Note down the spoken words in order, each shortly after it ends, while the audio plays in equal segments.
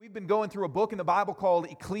We've been going through a book in the Bible called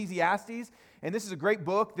Ecclesiastes, and this is a great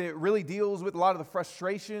book that really deals with a lot of the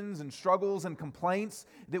frustrations and struggles and complaints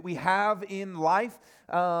that we have in life.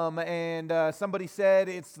 Somebody said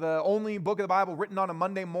it's the only book of the Bible written on a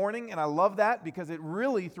Monday morning, and I love that because it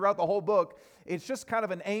really, throughout the whole book, it's just kind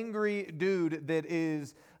of an angry dude that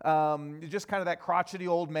is just kind of that crotchety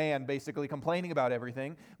old man, basically complaining about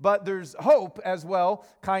everything. But there's hope as well,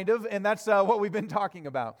 kind of, and that's what we've been talking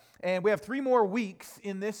about. And we have 3 more weeks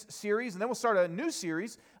in this series, and then we'll start a new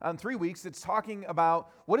series on 3 weeks that's talking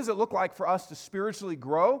about what does it look like for us to spiritually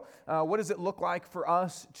grow? What does it look like for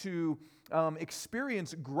us to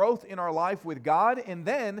experience growth in our life with God? And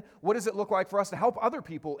then what does it look like for us to help other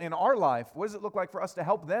people in our life? What does it look like for us to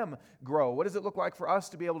help them grow? What does it look like for us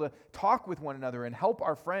to be able to talk with one another and help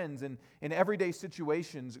our friends in everyday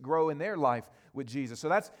situations grow in their life with Jesus? So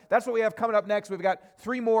that's what we have coming up next. We've got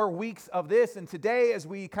 3 more weeks of this, and today as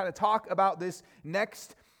we kind of talk about this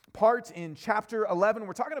next part in chapter 11,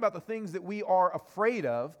 we're talking about the things that we are afraid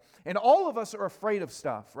of, and all of us are afraid of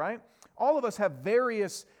stuff, right? All of us have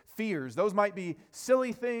various fears. Those might be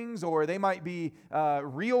silly things, or they might be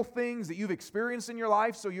real things that you've experienced in your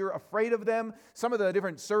life, so you're afraid of them. Some of the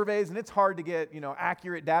different surveys, and it's hard to get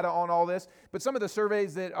accurate data on all this, but some of the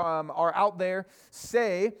surveys that are out there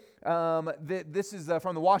say that this is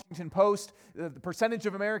from the Washington Post. The percentage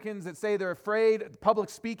of Americans that say they're afraid, public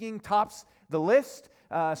speaking tops the list.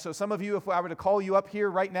 So some of you, if I were to call you up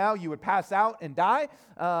here right now, you would pass out and die.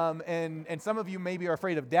 And some of you maybe are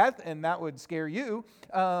afraid of death, and that would scare you.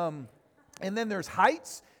 And then there's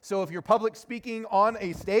heights. So if you're public speaking on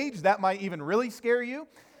a stage, that might even really scare you.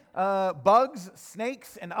 Bugs,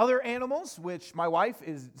 snakes, and other animals, which my wife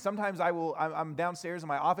is, sometimes I'm downstairs in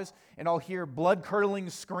my office and I'll hear blood-curdling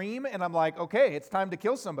scream and I'm like, okay, it's time to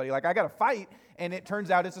kill somebody. Like I got to fight, and it turns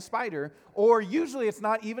out it's a spider. Or usually it's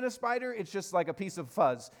not even a spider, it's just like a piece of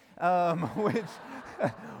fuzz,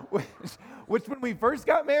 which when we first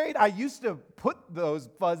got married, I used to put those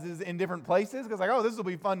fuzzes in different places because this will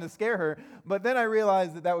be fun to scare her. But then I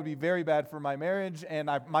realized that would be very bad for my marriage and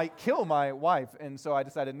I might kill my wife. And so I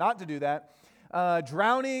decided not to do that.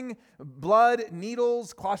 Drowning, blood,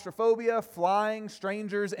 needles, claustrophobia, flying,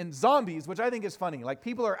 strangers, and zombies, which I think is funny. Like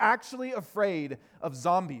people are actually afraid of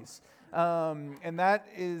zombies. And that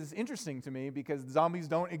is interesting to me because zombies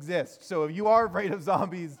don't exist. So if you are afraid of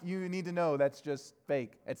zombies, you need to know that's just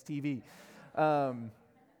fake. It's TV.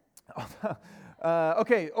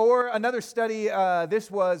 Okay, or another study,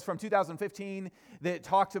 this was from 2015, that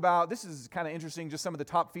talked about, this is kind of interesting, just some of the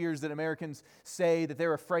top fears that Americans say that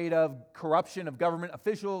they're afraid of: corruption of government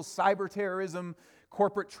officials, cyber terrorism,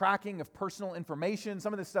 corporate tracking of personal information.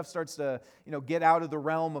 Some of this stuff starts to, get out of the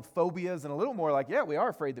realm of phobias and a little more like, yeah, we are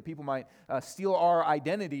afraid that people might steal our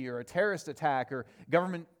identity, or a terrorist attack, or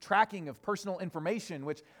government tracking of personal information,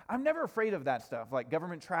 which I'm never afraid of that stuff, like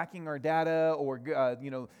government tracking our data, or,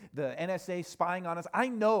 the NSA spying on us. I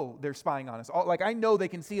know they're spying on us. I know they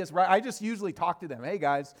can see us, right? I just usually talk to them. Hey,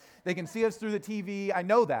 guys, they can see us through the TV. I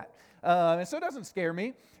know that. And so it doesn't scare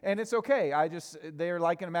me, and it's okay. They're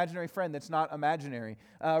like an imaginary friend that's not imaginary.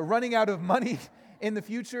 Running out of money in the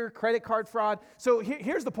future, credit card fraud. So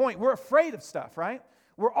here's the point. We're afraid of stuff, right?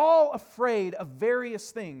 We're all afraid of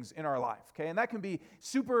various things in our life, okay? And that can be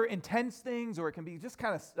super intense things, or it can be just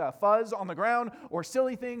kind of fuzz on the ground, or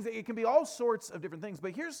silly things. It can be all sorts of different things.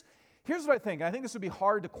 But here's what I think. I think this would be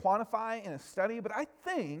hard to quantify in a study, but I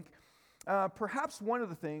think perhaps one of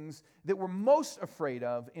the things that we're most afraid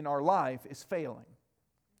of in our life is failing,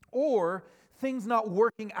 or things not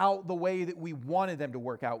working out the way that we wanted them to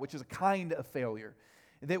work out, which is a kind of failure.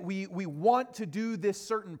 That we want to do this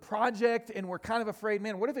certain project, and we're kind of afraid,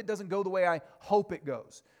 man, what if it doesn't go the way I hope it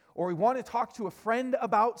goes? Or we want to talk to a friend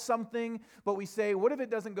about something, but we say, what if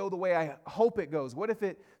it doesn't go the way I hope it goes? What if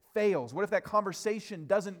it fails? What if that conversation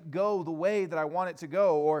doesn't go the way that I want it to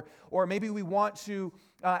go? Or maybe we want to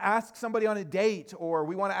ask somebody on a date, or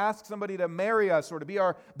we want to ask somebody to marry us or to be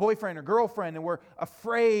our boyfriend or girlfriend, and we're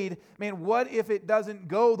afraid, man, what if it doesn't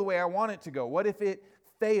go the way I want it to go? What if it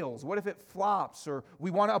fails? What if it flops? Or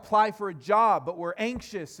we want to apply for a job, but we're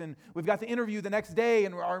anxious, and we've got the interview the next day,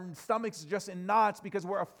 and our stomach's just in knots because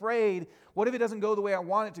we're afraid. What if it doesn't go the way I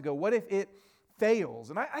want it to go? What if it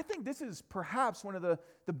fails? And I think this is perhaps one of the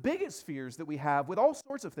biggest fears that we have with all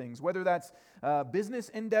sorts of things, whether that's business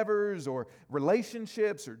endeavors or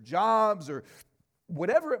relationships or jobs or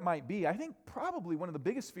whatever it might be. I think probably one of the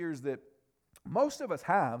biggest fears that most of us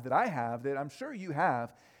have, that I have, that I'm sure you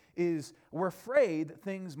have, is we're afraid that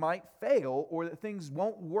things might fail, or that things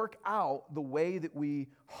won't work out the way that we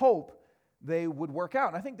hope they would work out.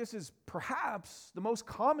 And I think this is perhaps the most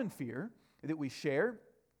common fear that we share.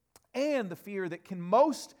 and the fear that can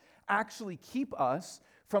most actually keep us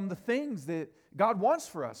from the things that God wants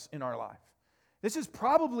for us in our life. This is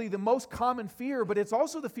probably the most common fear, but it's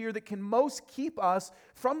also the fear that can most keep us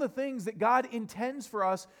from the things that God intends for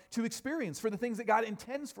us to experience, for the things that God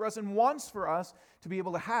intends for us and wants for us to be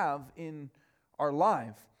able to have in our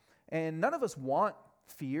life. And none of us want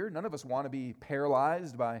fear. None of us want to be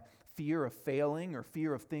paralyzed by fear of failing or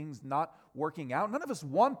fear of things not working out. None of us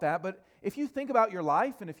want that, but if you think about your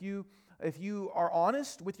life and if you are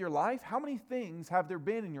honest with your life, how many things have there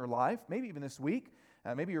been in your life, maybe even this week,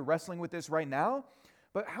 maybe you're wrestling with this right now,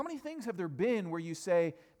 but how many things have there been where you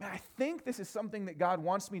say, man, I think this is something that God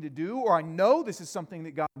wants me to do, or I know this is something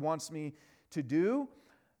that God wants me to do,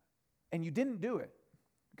 and you didn't do it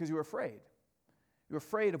because you were afraid. You're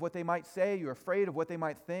afraid of what they might say. You're afraid of what they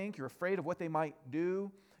might think. You're afraid of what they might do.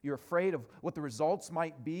 You're afraid of what the results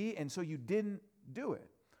might be, and so you didn't do it,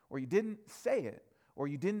 or you didn't say it, or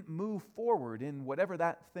you didn't move forward in whatever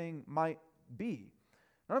that thing might be.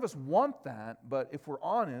 None of us want that, but if we're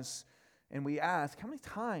honest and we ask, how many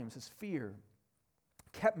times has fear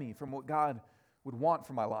kept me from what God would want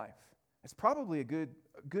for my life? It's probably a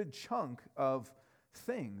good chunk of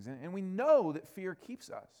things, and we know that fear keeps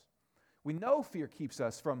us. We know fear keeps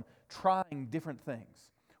us from trying different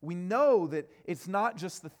things. We know that it's not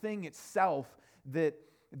just the thing itself that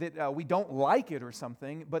we don't like it or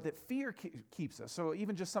something, but that fear keeps us. So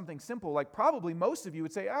even just something simple, like probably most of you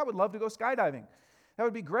would say, I would love to go skydiving. That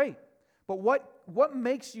would be great. But what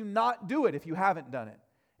makes you not do it if you haven't done it?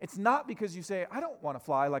 It's not because you say, I don't want to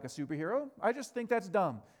fly like a superhero. I just think that's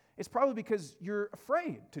dumb. It's probably because you're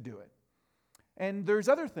afraid to do it. And there's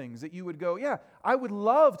other things that you would go, yeah, I would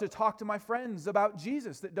love to talk to my friends about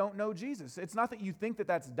Jesus that don't know Jesus. It's not that you think that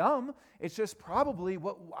that's dumb. It's just probably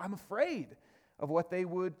what I'm afraid of what they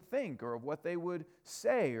would think or of what they would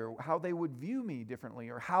say or how they would view me differently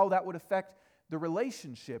or how that would affect the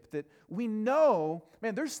relationship. That we know,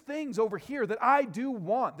 man, there's things over here that I do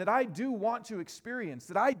want to experience,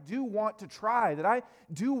 that I do want to try, that I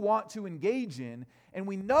do want to engage in. And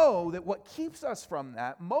we know that what keeps us from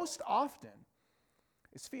that most often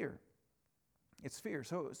is fear. It's fear.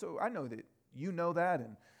 So I know that you know that,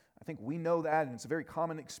 and I think we know that, and it's a very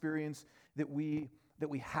common experience that we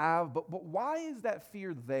have. But why is that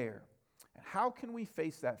fear there? And how can we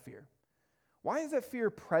face that fear? Why is that fear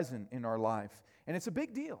present in our life? And it's a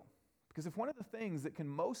big deal, because if one of the things that can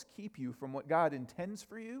most keep you from what God intends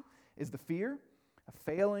for you is the fear of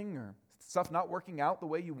failing or stuff not working out the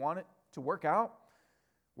way you want it to work out,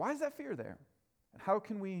 why is that fear there? And how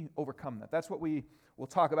can we overcome that? That's what we will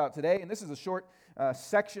talk about today. And this is a short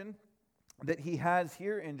section that he has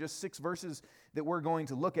here in just 6 verses that we're going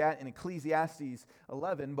to look at in Ecclesiastes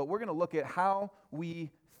 11. But we're going to look at how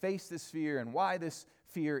we face this fear and why this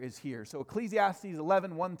fear is here. So Ecclesiastes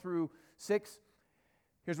 11, 1 through 6.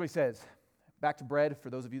 Here's what he says. Back to bread for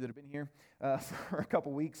those of you that have been here for a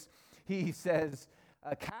couple weeks. He says,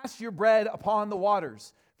 cast your bread upon the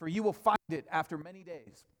waters, for you will find it after many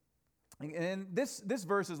days. And this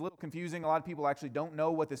verse is a little confusing. A lot of people actually don't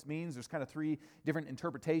know what this means. There's kind of 3 different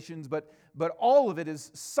interpretations, but all of it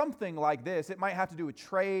is something like this. It might have to do with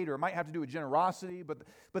trade, or it might have to do with generosity,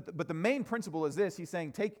 but the main principle is this. He's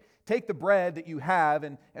saying, take the bread that you have,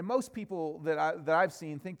 and most people that I've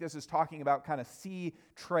seen think this is talking about kind of sea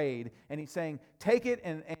trade. And he's saying, take it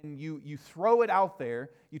and you throw it out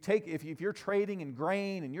there. You take, if you're trading in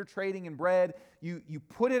grain and you're trading in bread, you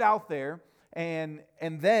put it out there, and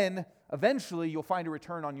then eventually you'll find a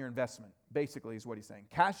return on your investment, basically is what he's saying.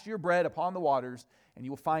 Cast your bread upon the waters, and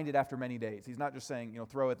you will find it after many days. He's not just saying,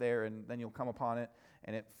 throw it there, and then you'll come upon it,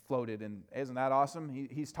 and it floated. And isn't that awesome?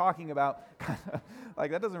 He's talking about,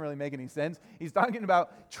 like, that doesn't really make any sense. He's talking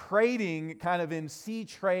about trading kind of in sea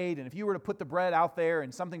trade, and if you were to put the bread out there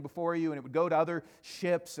and something before you, and it would go to other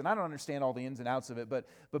ships, and I don't understand all the ins and outs of it, but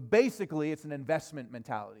basically it's an investment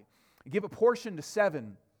mentality. Give a portion to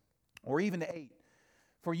 7 or even to 8.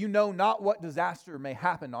 For you know not what disaster may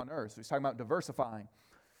happen on earth. So he's talking about diversifying.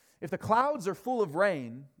 If the clouds are full of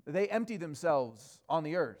rain, they empty themselves on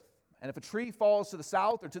the earth. And if a tree falls to the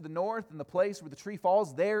south or to the north, in the place where the tree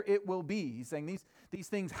falls, there it will be. He's saying these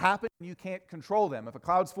things happen and you can't control them. If a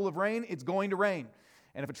cloud's full of rain, it's going to rain.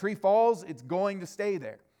 And if a tree falls, it's going to stay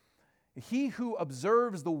there. He who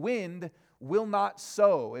observes the wind will not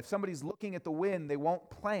sow. If somebody's looking at the wind, they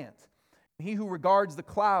won't plant. He who regards the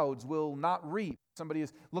clouds will not reap. Somebody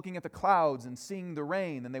is looking at the clouds and seeing the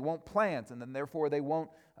rain, and they won't plant, and then therefore they won't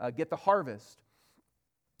get the harvest.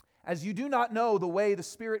 As you do not know the way the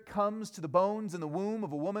Spirit comes to the bones in the womb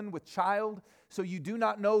of a woman with child, so you do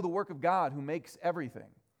not know the work of God who makes everything.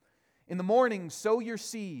 In the morning sow your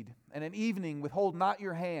seed, and at evening withhold not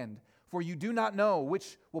your hand, For you do not know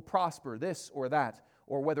which will prosper, this or that,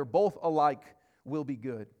 or whether both alike will be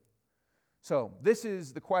good. So, this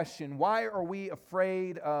is the question. Why are we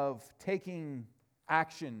afraid of taking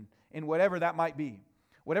action in whatever that might be?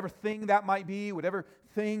 Whatever thing that might be, whatever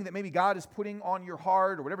thing that maybe God is putting on your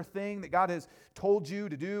heart, or whatever thing that God has told you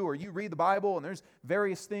to do, or you read the Bible and there's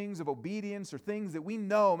various things of obedience or things that we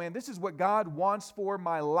know, man, this is what God wants for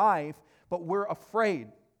my life, but we're afraid.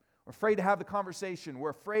 We're afraid to have the conversation.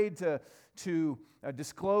 We're afraid to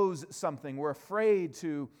disclose something. We're afraid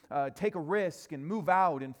to take a risk and move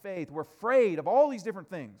out in faith. We're afraid of all these different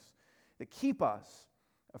things that keep us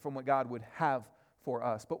from what God would have for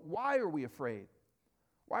us. But why are we afraid?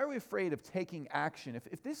 Why are we afraid of taking action?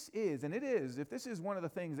 If this is, and it is, if this is one of the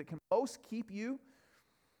things that can most keep you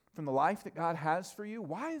from the life that God has for you,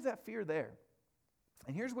 why is that fear there?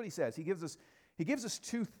 And here's what he says. He gives us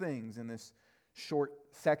two things in this short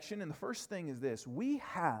section. And the first thing is this: we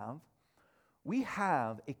have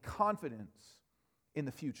a confidence in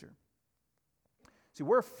the future. See,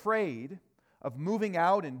 we're afraid of moving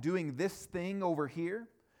out and doing this thing over here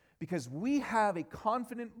because we have a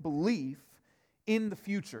confident belief in the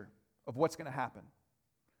future of what's going to happen.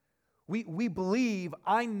 We believe,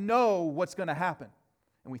 I know what's going to happen.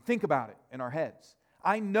 And we think about it in our heads.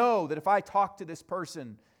 I know that if I talk to this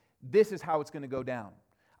person, this is how it's going to go down.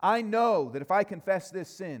 I know that if I confess this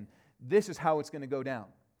sin, this is how it's going to go down.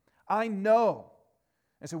 I know.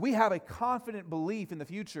 And so we have a confident belief in the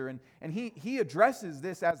future, and he addresses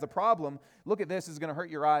this as the problem. Look at this. It's going to hurt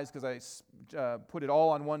your eyes because I put it all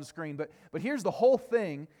on one screen. But here's the whole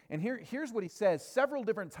thing, and here's what he says. Several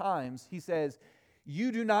different times he says,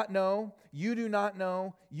 you do not know, you do not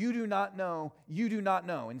know, you do not know, you do not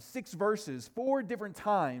know. In 6 verses, 4 different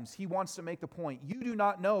times he wants to make the point, you do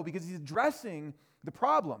not know, because he's addressing the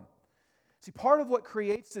problem. See, part of what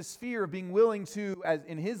creates this fear of being willing to, as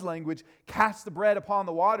in his language, cast the bread upon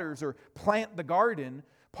the waters or plant the garden,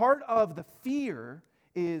 part of the fear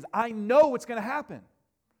is, I know what's going to happen.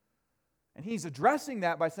 And he's addressing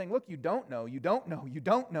that by saying, look, you don't know, you don't know, you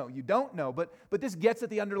don't know, you don't know. But this gets at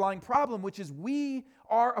the underlying problem, which is we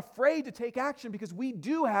are afraid to take action because we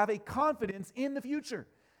do have a confidence in the future.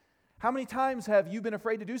 How many times have you been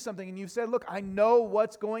afraid to do something and you've said, look, I know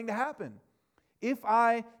what's going to happen. If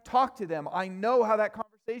I talk to them, I know how that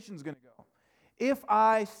conversation is going to go. If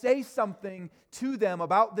I say something to them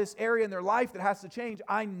about this area in their life that has to change,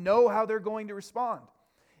 I know how they're going to respond.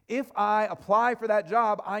 If I apply for that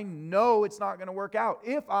job, I know it's not going to work out.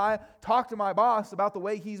 If I talk to my boss about the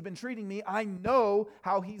way he's been treating me, I know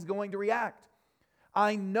how he's going to react.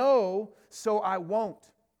 I know, so I won't.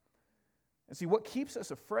 And see, what keeps us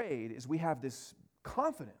afraid is we have this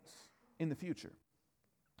confidence in the future.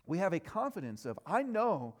 We have a confidence of, I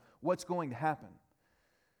know what's going to happen.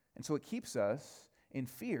 And so it keeps us in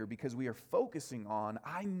fear because we are focusing on,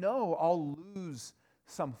 I know I'll lose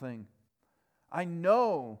something. I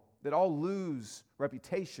know that I'll lose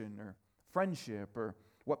reputation or friendship or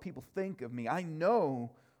what people think of me. I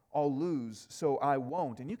know I'll lose, so I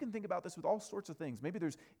won't. And you can think about this with all sorts of things. Maybe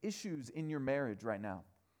there's issues in your marriage right now.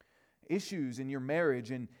 Issues in your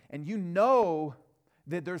marriage, and you know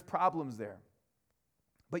that there's problems there.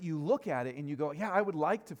 But you look at it and you go, yeah, I would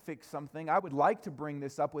like to fix something. I would like to bring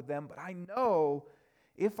this up with them, but I know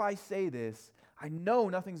if I say this, I know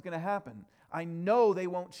nothing's going to happen. I know they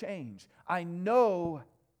won't change. I know,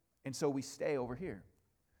 and so we stay over here.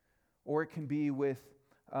 Or it can be with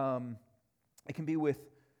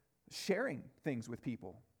sharing things with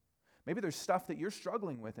people. Maybe there's stuff that you're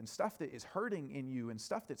struggling with and stuff that is hurting in you and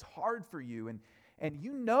stuff that's hard for you, and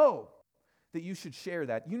you know that you should share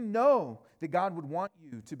that. You know that God would want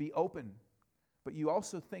you to be open. But you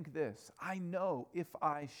also think this, I know if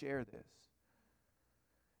I share this,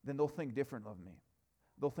 then they'll think different of me.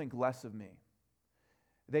 They'll think less of me.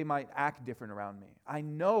 They might act different around me. I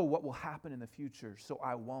know what will happen in the future, so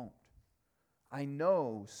I won't. I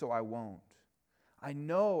know, so I won't. I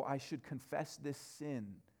know I should confess this sin.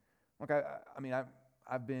 Look,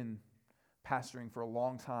 I've been pastoring for a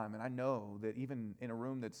long time, and I know that even in a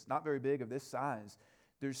room that's not very big of this size,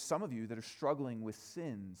 there's some of you that are struggling with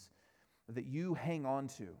sins that you hang on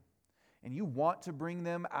to, and you want to bring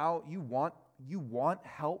them out. You want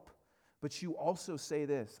help, but you also say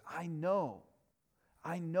this, I know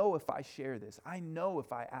if I share this. I know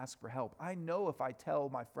if I ask for help. I know if I tell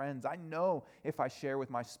my friends. I know if I share with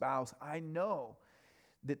my spouse. I know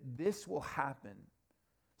that this will happen.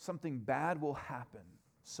 Something bad will happen,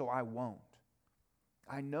 so I won't.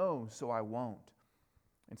 I know, so I won't.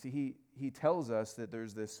 And see, he tells us that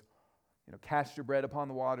there's this, cast your bread upon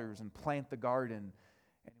the waters and plant the garden.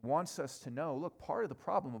 And he wants us to know, look, part of the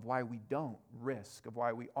problem of why we don't risk, of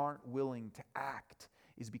why we aren't willing to act,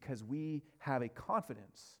 is because we have a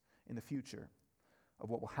confidence in the future of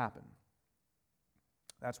what will happen.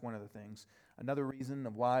 That's one of the things. Another reason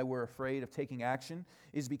of why we're afraid of taking action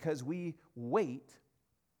is because we wait.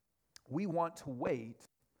 We want to wait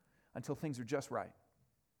until things are just right.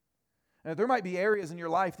 Now, there might be areas in your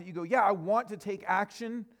life that you go, yeah, I want to take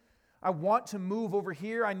action. I want to move over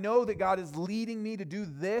here. I know that God is leading me to do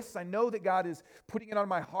this. I know that God is putting it on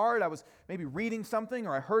my heart. I was maybe reading something,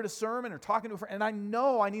 or I heard a sermon, or talking to a friend, and I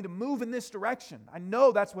know I need to move in this direction. I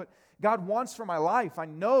know that's what God wants for my life. I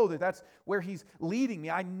know that that's where He's leading me.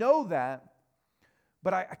 I know that,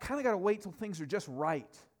 but I kind of got to wait till things are just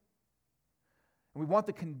right. And we want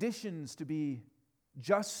the conditions to be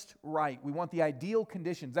just right. We want the ideal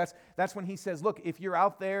conditions. That's when he says, look, if you're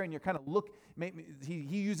out there and you're kind of he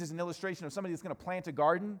uses an illustration of somebody that's going to plant a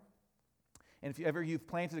garden. And if you've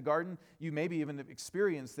planted a garden, you maybe even have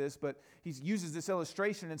experienced this, but he uses this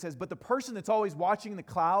illustration and says, but the person that's always watching the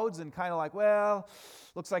clouds and kind of like, well,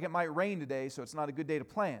 looks like it might rain today, so it's not a good day to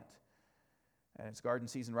plant. And it's garden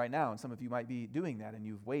season right now, and some of you might be doing that, and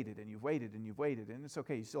you've waited, and you've waited, and you've waited, and it's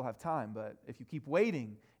okay, you still have time, but if you keep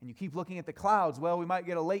waiting, and you keep looking at the clouds, well, we might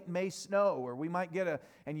get a late May snow, or we might get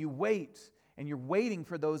and you wait, and you're waiting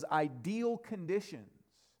for those ideal conditions.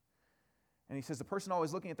 And he says the person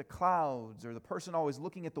always looking at the clouds, or the person always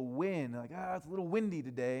looking at the wind, like, it's a little windy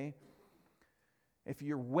today. If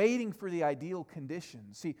you're waiting for the ideal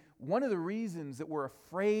conditions, see, one of the reasons that we're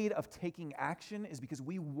afraid of taking action is because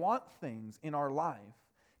we want things in our life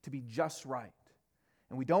to be just right.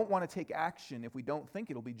 And we don't want to take action if we don't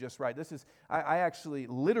think it'll be just right. I actually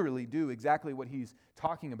literally do exactly what he's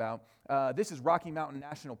talking about. This is Rocky Mountain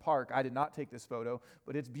National Park. I did not take this photo,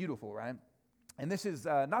 but it's beautiful, right? And this is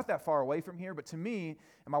not that far away from here, but to me,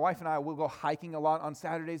 and my wife and I will go hiking a lot on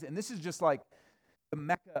Saturdays, and this is just like the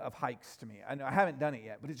mecca of hikes to me. I know I haven't done it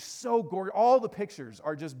yet, but it's so gorgeous. All the pictures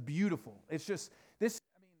are just beautiful. It's just this.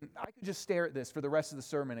 I could just stare at this for the rest of the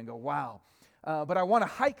sermon and go, wow. But I want to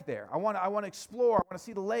hike there. I want to explore. I want to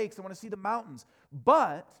see the lakes. I want to see the mountains.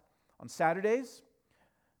 But on Saturdays,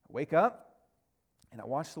 I wake up and I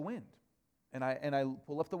watch the wind, and I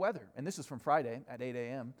pull up the weather. And this is from Friday at 8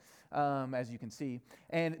 a.m., as you can see.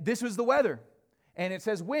 And this was the weather. And it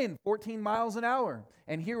says wind, 14 miles an hour.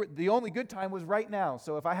 And here, the only good time was right now.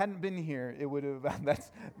 So if I hadn't been here, it would have,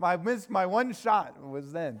 that's my one shot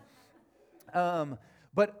was then.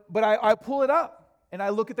 But I pull it up, and I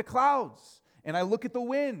look at the clouds, and I look at the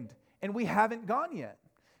wind, and we haven't gone yet.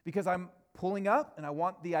 Because I'm pulling up, and I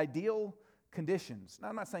want the ideal conditions. Now,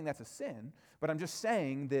 I'm not saying that's a sin, but I'm just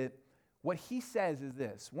saying that what he says is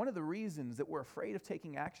this. One of the reasons that we're afraid of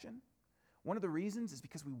taking action, one of the reasons is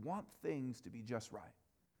because we want things to be just right.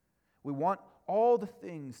 We want all the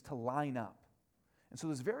things to line up. And so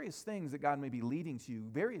there's various things that God may be leading to you,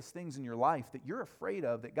 various things in your life that you're afraid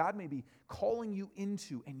of, that God may be calling you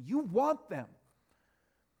into, and you want them.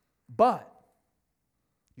 But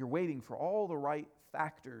you're waiting for all the right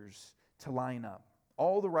factors to line up,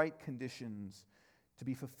 all the right conditions to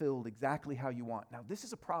be fulfilled exactly how you want. Now, this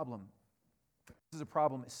is a problem. This is a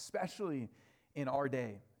problem, especially in our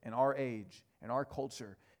day, in our age, in our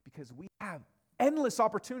culture, because we have endless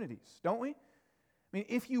opportunities, don't we? I mean,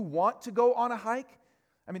 if you want to go on a hike,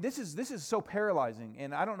 I mean, this is so paralyzing,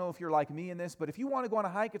 and I don't know if you're like me in this, but if you want to go on a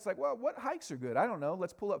hike, it's like, well, what hikes are good? I don't know.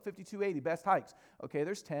 Let's pull up 5280, best hikes. Okay,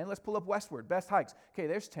 there's 10. Let's pull up Westward, best hikes. Okay,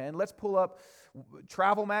 there's 10. Let's pull up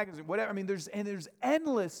Travel Magazine, whatever. I mean, there's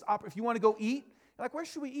endless if you want to go eat, like, where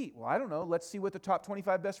should we eat? Well, I don't know. Let's see what the top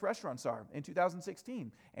 25 best restaurants are in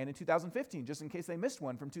 2016 and in 2015, just in case they missed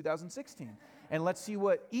one from 2016. And let's see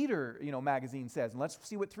what Eater, magazine says, and let's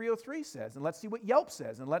see what 303 says, and let's see what Yelp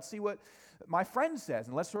says, and let's see what my friend says,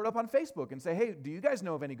 and let's throw it up on Facebook and say, hey, do you guys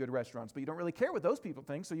know of any good restaurants? But you don't really care what those people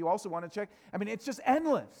think, so you also want to check. I mean, it's just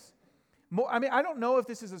endless. I don't know if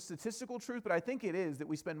this is a statistical truth, but I think it is that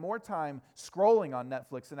we spend more time scrolling on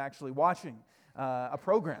Netflix than actually watching a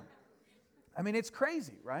program. I mean, it's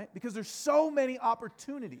crazy, right? Because there's so many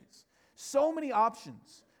opportunities, so many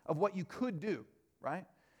options of what you could do, right?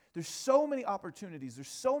 There's so many opportunities, there's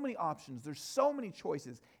so many options, there's so many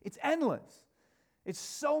choices. It's endless. It's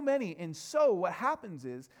so many. And so what happens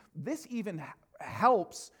is this even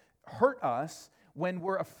helps hurt us when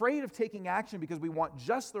we're afraid of taking action because we want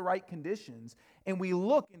just the right conditions, and we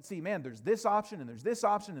look and see, man, there's this option, and there's this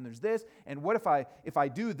option, and there's this, and what if I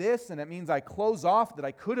do this, and it means I close off that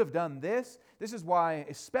I could have done this? This is why,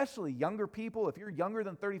 especially younger people, if you're younger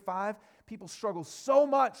than 35, people struggle so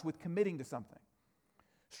much with committing to something.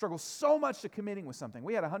 struggle so much to committing with something.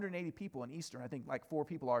 We had 180 people in Eastern. I think like 4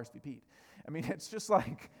 people RSVP'd. I mean, it's just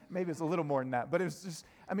like, maybe it's a little more than that, but it's just,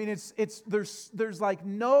 I mean, there's like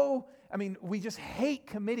no, I mean, we just hate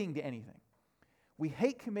committing to anything. We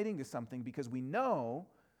hate committing to something because we know,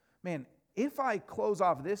 man, if I close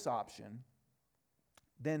off this option,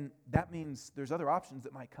 then that means there's other options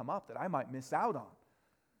that might come up that I might miss out on.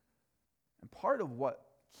 And part of what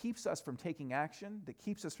keeps us from taking action, that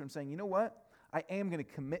keeps us from saying, you know what, I am going to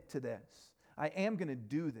commit to this. I am going to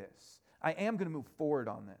do this. I am going to move forward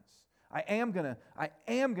on this. I am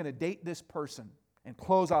going to date this person and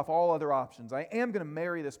close off all other options. I am going to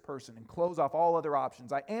marry this person and close off all other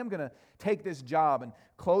options. I am going to take this job and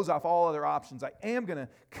close off all other options. I am going to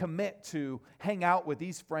commit to hang out with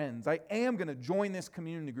these friends. I am going to join this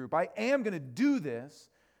community group. I am going to do this.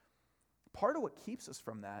 Part of what keeps us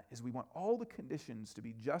from that is we want all the conditions to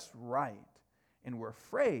be just right, and we're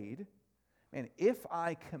afraid, man, if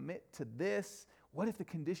I commit to this, what if the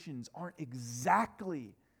conditions aren't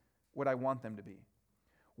exactly what I want them to be?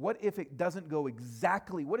 What if it doesn't go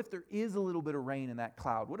exactly? What if there is a little bit of rain in that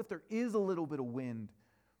cloud? What if there is a little bit of wind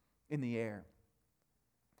in the air?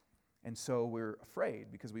 And so we're afraid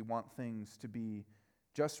because we want things to be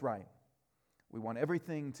just right. We want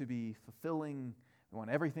everything to be fulfilling. We want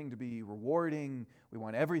everything to be rewarding. We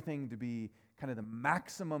want everything to be kind of the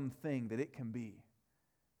maximum thing that it can be.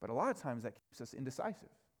 But a lot of times that keeps us indecisive.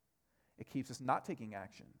 It keeps us not taking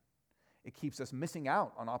action. It keeps us missing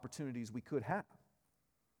out on opportunities we could have.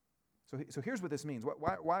 So here's what this means.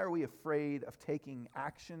 Why are we afraid of taking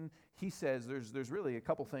action? He says there's really a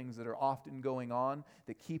couple things that are often going on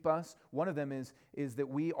that keep us. One of them is that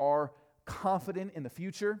we are confident in the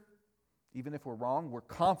future. Even if we're wrong, we're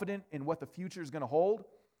confident in what the future is going to hold.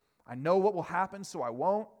 I know what will happen, so I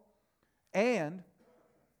won't. And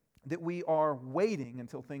that we are waiting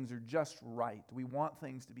until things are just right. We want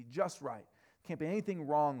things to be just right. Can't be anything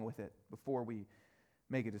wrong with it before we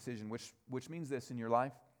make a decision, which means this in your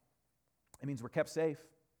life. It means we're kept safe.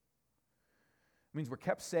 It means we're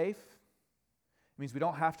kept safe. It means we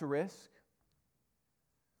don't have to risk.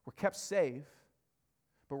 We're kept safe,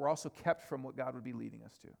 but we're also kept from what God would be leading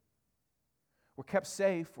us to. We're kept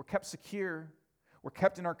safe. We're kept secure. We're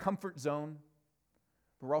kept in our comfort zone,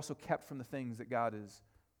 but we're also kept from the things that God is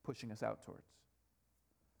pushing us out towards.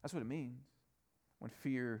 That's what it means when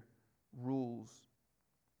fear rules.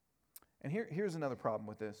 And here's another problem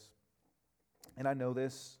with this. And I know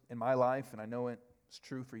this in my life, and I know it's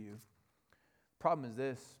true for you. The problem is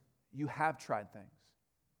this: you have tried things.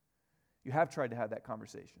 You have tried to have that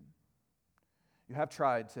conversation. You have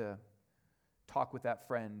tried to talk with that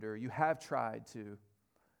friend, or you have tried to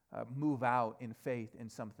move out in faith in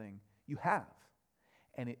something. You have.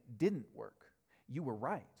 And it didn't work. You were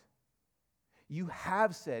right. You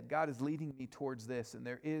have said, God is leading me towards this, and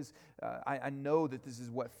there is, I know that this is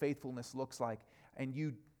what faithfulness looks like. And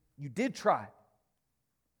you did try,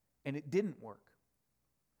 and it didn't work.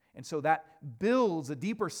 And so that builds a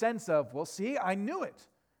deeper sense of, well, see, I knew it.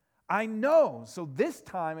 I know, so this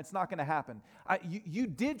time it's not going to happen. You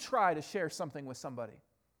did try to share something with somebody,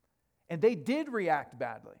 and they did react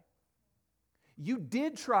badly. You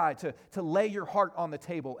did try to lay your heart on the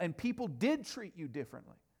table, and people did treat you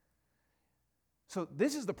differently. So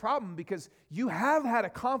this is the problem, because you have had a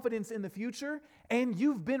confidence in the future, and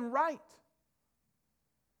you've been right.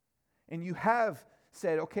 And you have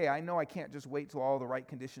said, okay, I know I can't just wait till all the right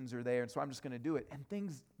conditions are there, and so I'm just going to do it. And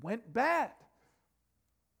things went bad.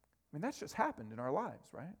 I mean, that's just happened in our lives,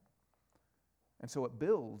 right? And so it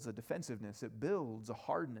builds a defensiveness, it builds a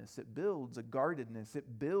hardness, it builds a guardedness,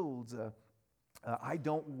 it builds a I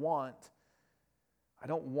don't want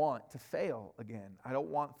to fail again. I don't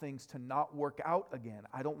want things to not work out again.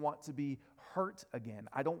 I don't want to be hurt again.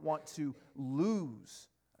 I don't want to lose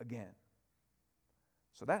again.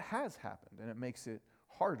 So that has happened, and it makes it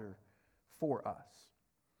harder for us.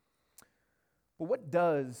 But what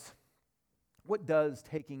does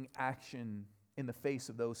taking action in the face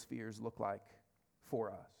of those fears look like for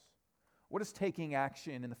us? What does taking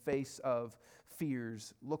action in the face of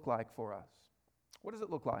fears look like for us? What does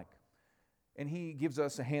it look like? And he gives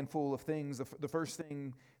us a handful of things. The first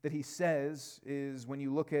thing that he says is, when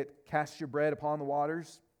you look at cast your bread upon the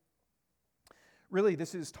waters, really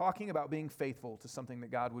this is talking about being faithful to something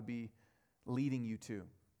that God would be leading you to.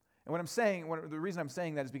 And the reason I'm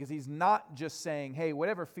saying that is because he's not just saying, hey,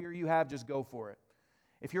 whatever fear you have, just go for it.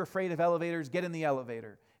 If you're afraid of elevators, get in the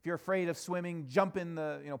elevator. If you're afraid of swimming, jump in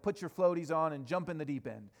put your floaties on and jump in the deep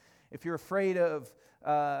end. If you're afraid of,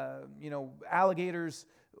 alligators,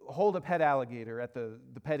 hold a pet alligator at the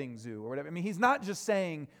petting zoo or whatever. I mean, he's not just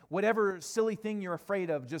saying whatever silly thing you're afraid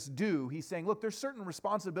of, just do. He's saying, look, there's certain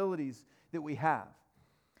responsibilities that we have.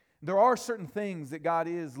 There are certain things that God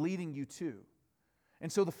is leading you to.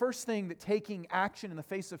 And so the first thing that taking action in the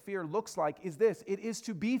face of fear looks like is this. It is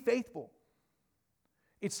to be faithful.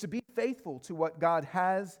 It's to be faithful to what God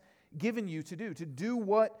has given you to do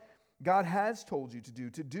what God has told you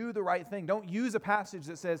to do the right thing. Don't use a passage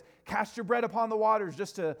that says, cast your bread upon the waters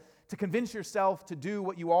just to convince yourself to do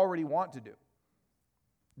what you already want to do.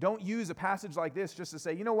 Don't use a passage like this just to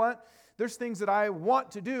say, you know what, there's things that I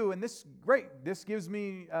want to do, and this gives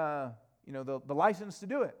me the license to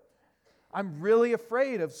do it. I'm really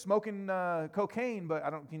afraid of smoking cocaine, but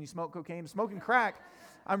can you smoke cocaine? Smoking crack.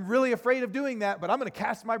 I'm really afraid of doing that, but I'm going to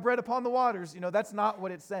cast my bread upon the waters. That's not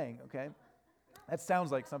what it's saying, okay? That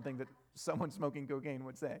sounds like something that someone smoking cocaine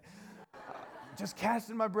would say. Just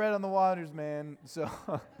casting my bread on the waters, man. So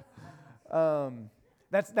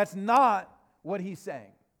that's not what he's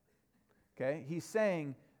saying, okay? He's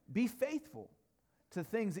saying, be faithful to the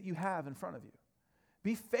things that you have in front of you.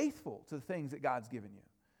 Be faithful to the things that God's given you.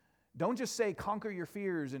 Don't just say conquer your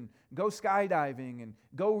fears and go skydiving and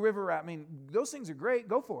go river rafting. I mean, those things are great.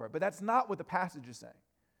 Go for it. But that's not what the passage is saying.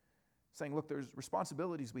 It's saying, look, there's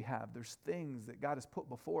responsibilities we have. There's things that God has put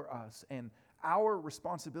before us. And our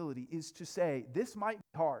responsibility is to say, this might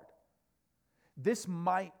be hard. This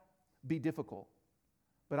might be difficult.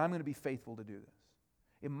 But I'm going to be faithful to do this.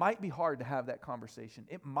 It might be hard to have that conversation.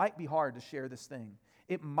 It might be hard to share this thing.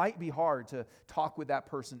 It might be hard to talk with that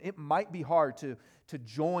person. It might be hard to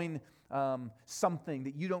join something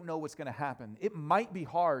that you don't know what's going to happen. It might be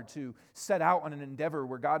hard to set out on an endeavor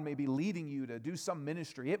where God may be leading you to do some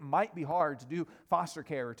ministry. It might be hard to do foster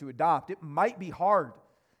care or to adopt. It might be hard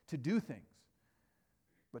to do things,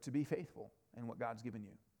 but to be faithful in what God's given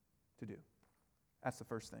you to do. That's the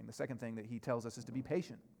first thing. The second thing that he tells us is to be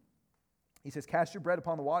patient. He says, cast your bread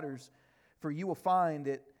upon the waters, for you will find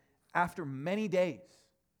it after many days.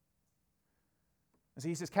 And so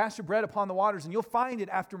he says, cast your bread upon the waters, and you'll find it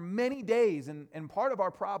after many days. And part of our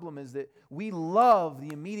problem is that we love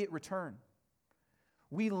the immediate return.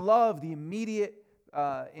 We love the immediate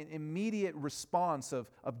response of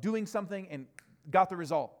doing something and got the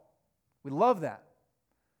result. We love that.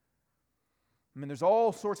 I mean, there's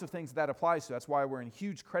all sorts of things that applies to. That's why we're in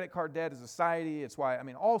huge credit card debt as a society. It's why,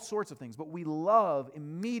 all sorts of things. But we love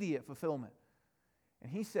immediate fulfillment. And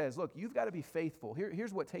he says, look, you've got to be faithful.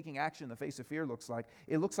 Here's what taking action in the face of fear looks like.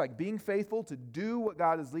 It looks like being faithful to do what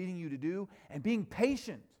God is leading you to do and being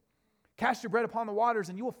patient. Cast your bread upon the waters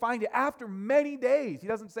and you will find it after many days. He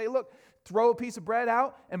doesn't say, look, throw a piece of bread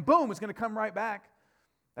out and boom, it's going to come right back.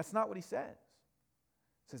 That's not what he says.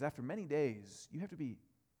 He says after many days, you have to be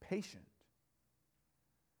patient.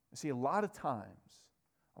 You see, a lot of times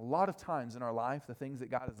in our life, the things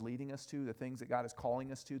that God is leading us to, the things that God is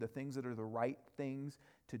calling us to, the things that are the right things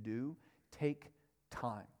to do, take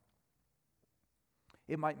time.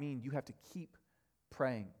 It might mean you have to keep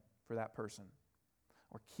praying for that person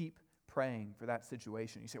or keep praying for that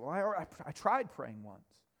situation. You say, well, I tried praying once.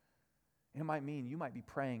 It might mean you might be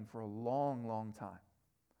praying for a long, long time.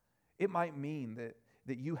 It might mean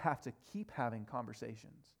that you have to keep having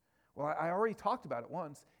conversations. Well, I already talked about it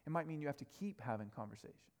once. It might mean you have to keep having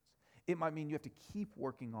conversations. It might mean you have to keep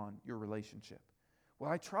working on your relationship. Well,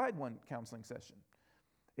 I tried one counseling session.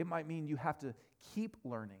 It might mean you have to keep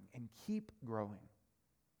learning and keep growing.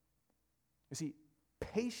 You see,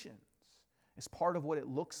 patience is part of what it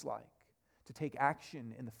looks like to take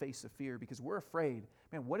action in the face of fear because we're afraid,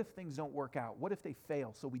 man, what if things don't work out? What if they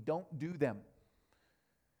fail? So we don't do them.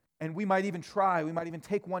 And we might even try. We might even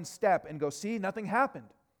take one step and go, see, nothing happened.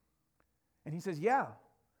 And he says, yeah,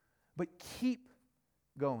 but keep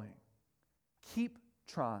going. Keep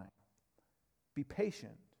trying. Be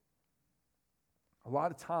patient. A lot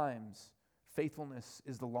of times, faithfulness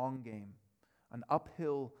is the long game, an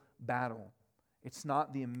uphill battle. It's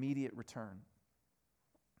not the immediate return.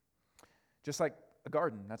 Just like a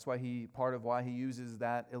garden. That's why part of why he uses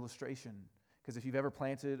that illustration. Because if you've ever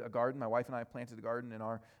planted a garden, my wife and I have planted a garden in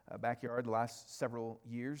our backyard the last several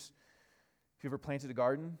years. If you've ever planted a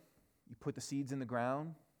garden, you put the seeds in the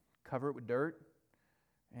ground, cover it with dirt,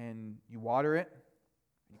 and you water it.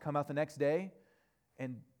 You come out the next day,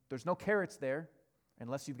 and there's no carrots there,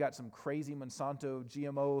 unless you've got some crazy Monsanto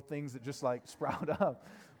GMO things that just like sprout up.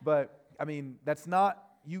 But, that's not,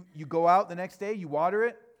 you go out the next day, you water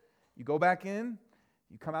it, you go back in,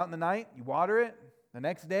 you come out in the night, you water it. The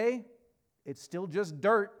next day, it's still just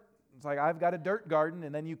dirt. It's like I've got a dirt garden,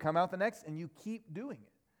 and then you come out the next, and you keep doing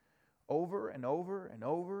it. Over and over and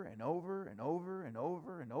over and over and over and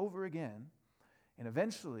over and over again And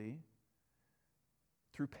eventually,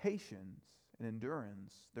 through patience and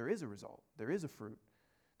endurance, there is a result. There is a fruit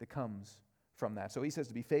that comes from that. So he says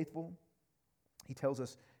to be faithful. He tells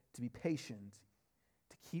us to be patient,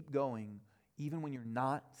 to keep going, even when you're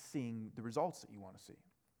not seeing the results that you want to see.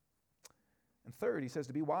 And third, he says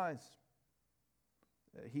to be wise.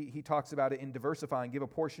 He talks about it in diversifying. Give a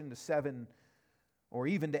portion to 7 or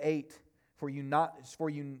even to 8, for you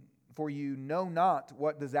know not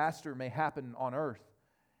what disaster may happen on earth.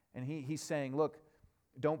 And he's saying, look,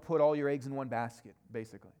 don't put all your eggs in one basket,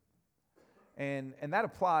 basically. And that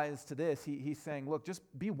applies to this. He's saying, look, just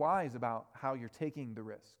be wise about how you're taking the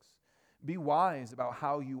risks. Be wise about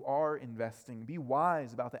how you are investing. Be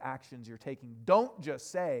wise about the actions you're taking. Don't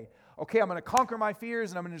just say, okay, I'm going to conquer my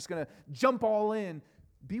fears and I'm just going to jump all in.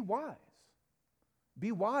 Be wise.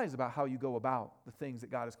 Be wise about how you go about the things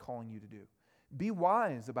that God is calling you to do. Be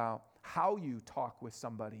wise about how you talk with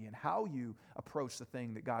somebody and how you approach the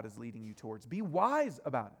thing that God is leading you towards. Be wise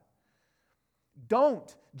about it.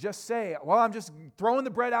 Don't just say, well, I'm just throwing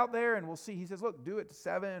the bread out there and we'll see. He says, look, do it to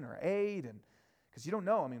 7 or 8, and because you don't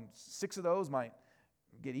know. I mean, 6 of those might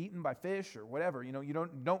get eaten by fish or whatever. You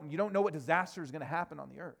don't know what disaster is going to happen on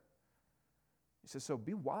the earth. He says, so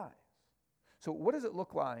be wise. So what does it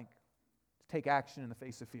look like to take action in the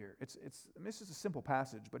face of fear? This is a simple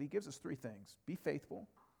passage, but he gives us 3 things. Be faithful,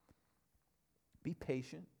 be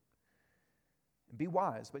patient, and be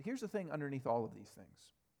wise. But here's the thing underneath all of these things.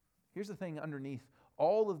 Here's the thing underneath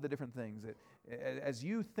all of the different things that as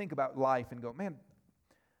you think about life and go, man,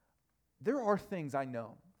 there are things I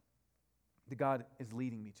know that God is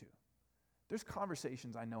leading me to. There's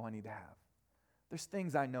conversations I know I need to have. There's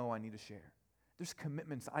things I know I need to share. There's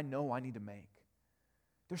commitments I know I need to make.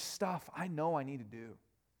 There's stuff I know I need to do.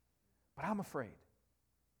 But I'm afraid.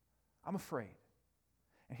 I'm afraid.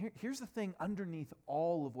 And here's the thing underneath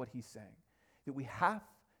all of what he's saying, that we have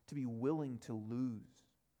to be willing to lose.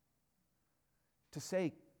 To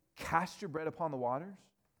say, cast your bread upon the waters,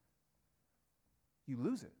 you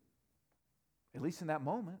lose it. At least in that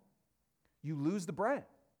moment, you lose the bread.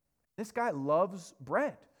 This guy loves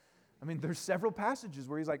bread. I mean, there's several passages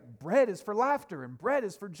where he's like, bread is for laughter, and bread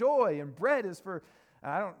is for joy, and bread is for,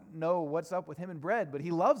 I don't know what's up with him and bread, but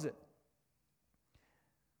he loves it.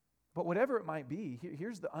 But whatever it might be,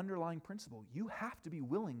 here's the underlying principle. You have to be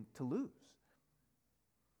willing to lose.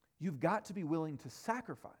 You've got to be willing to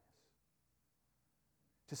sacrifice.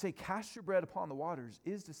 To say, cast your bread upon the waters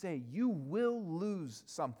is to say, you will lose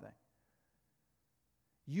something.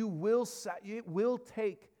 It will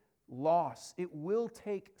take loss. It will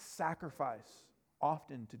take sacrifice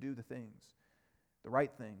often to do the things, the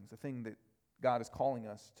right things, the thing that God is calling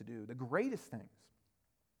us to do. The greatest things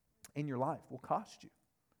in your life will cost you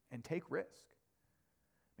and take risk.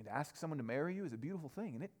 I mean, to ask someone to marry you is a beautiful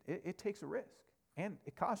thing, and it takes a risk. And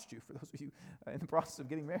it costs you, for those of you in the process of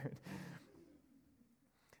getting married.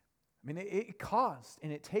 I mean, it costs,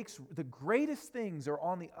 and it takes, the greatest things are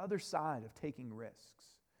on the other side of taking risks.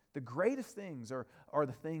 The greatest things are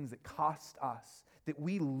the things that cost us, that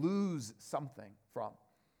we lose something from.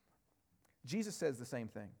 Jesus says the same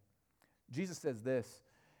thing. Jesus says this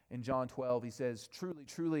in John 12. He says, truly,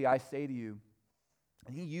 truly, I say to you,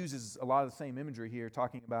 and he uses a lot of the same imagery here,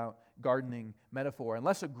 talking about gardening metaphor.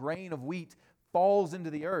 Unless a grain of wheat falls into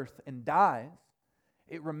the earth and dies,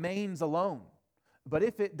 it remains alone. But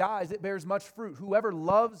if it dies, it bears much fruit. Whoever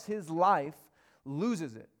loves his life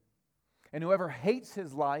loses it. And whoever hates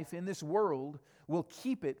his life in this world will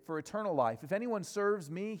keep it for eternal life. If anyone serves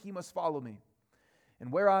me, he must follow me.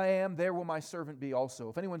 And where I am, there will my servant be also.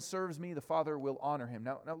 If anyone serves me, the Father will honor him.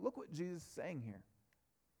 Now look what Jesus is saying here.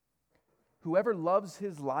 Whoever loves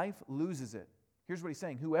his life loses it. Here's what he's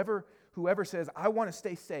saying. Whoever says, I want to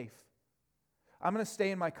stay safe. I'm going to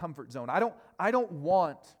stay in my comfort zone. I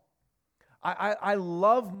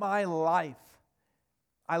love my life.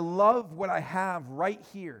 I love what I have right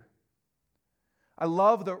here. I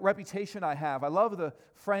love the reputation I have. I love the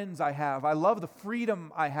friends I have. I love the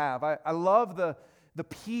freedom I have. I love the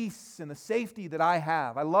peace and the safety that I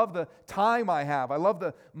have. I love the time I have. I love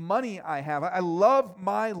the money I have. I love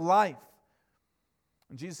my life.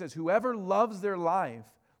 And Jesus says, whoever loves their life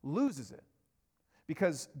loses it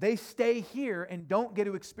because they stay here and don't get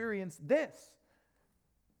to experience this.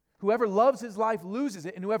 Whoever loves his life loses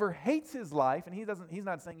it, and whoever hates his life, and he's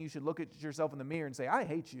not saying you should look at yourself in the mirror and say, I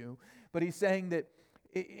hate you, but he's saying that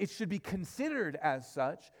it should be considered as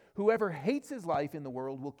such. Whoever hates his life in the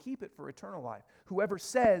world will keep it for eternal life. Whoever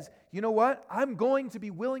says, you know what, I'm going to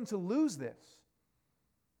be willing to lose this.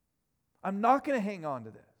 I'm not going to hang on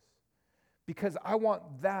to this because I want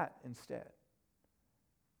that instead.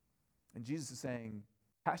 And Jesus is saying,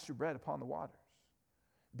 cast your bread upon the waters.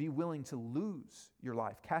 Be willing to lose your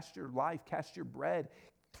life. Cast your life, cast your bread,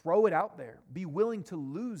 throw it out there. Be willing to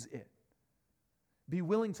lose it. Be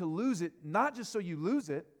willing to lose it, not just so you lose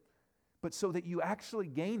it, but so that you actually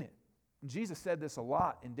gain it. And Jesus said this a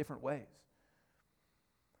lot in different ways.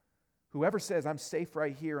 Whoever says, I'm safe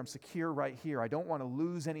right here, I'm secure right here, I don't want to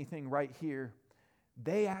lose anything right here,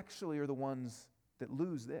 they actually are the ones that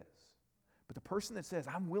lose this. But the person that says,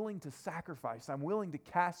 I'm willing to sacrifice, I'm willing to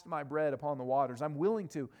cast my bread upon the waters, I'm willing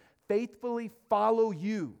to faithfully follow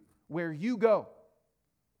you where you go.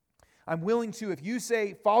 I'm willing to, if you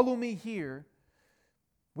say, follow me here,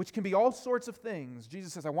 which can be all sorts of things.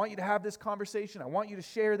 Jesus says, I want you to have this conversation. I want you to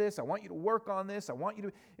share this. I want you to work on this. I want you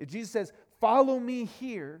to... If Jesus says, follow me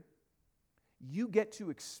here, you get to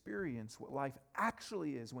experience what life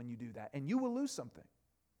actually is when you do that. And you will lose something.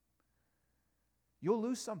 You'll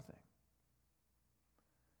lose something.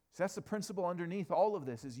 So that's the principle underneath all of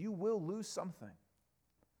this, is you will lose something.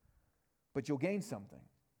 But you'll gain something.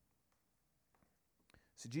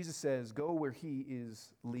 So Jesus says, go where He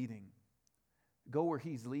is leading. Go where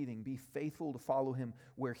He's leading. Be faithful to follow Him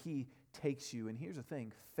where He takes you. And here's the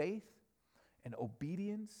thing. Faith and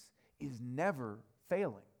obedience is never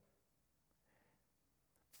failing.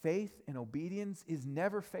 Faith and obedience is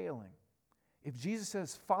never failing. If Jesus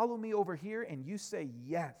says, follow me over here, and you say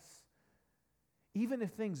yes, even if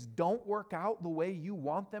things don't work out the way you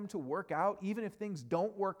want them to work out, even if things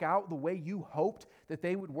don't work out the way you hoped that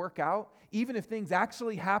they would work out, even if things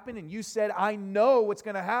actually happen and you said, I know what's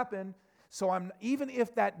going to happen, so even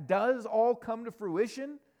if that does all come to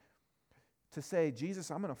fruition, to say, Jesus,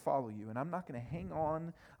 I'm going to follow you, and I'm not going to hang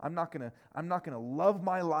on. I'm not going to love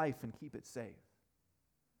my life and keep it safe.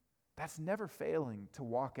 That's never failing to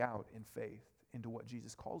walk out in faith into what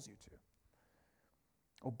Jesus calls you to.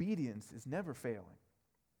 Obedience is never failing.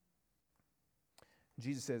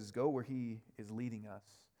 Jesus says, go where He is leading us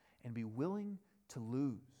and be willing to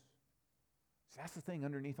lose. So that's the thing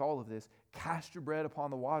underneath all of this. Cast your bread upon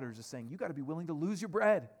the waters is saying, you got to be willing to lose your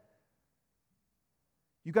bread.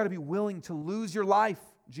 You got to be willing to lose your life.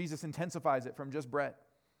 Jesus intensifies it from just bread.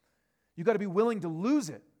 You got to be willing to lose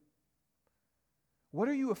it. What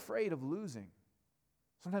are you afraid of losing?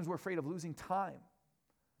 Sometimes we're afraid of losing time,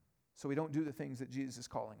 so we don't do the things that Jesus is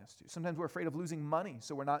calling us to. Sometimes we're afraid of losing money,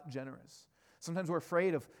 so we're not generous. Sometimes we're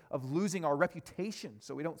afraid of losing our reputation,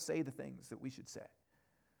 so we don't say the things that we should say.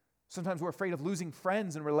 Sometimes we're afraid of losing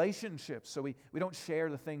friends and relationships, so we don't share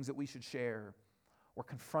the things that we should share or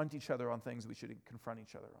confront each other on things we should confront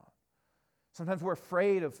each other on. Sometimes we're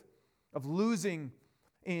afraid of losing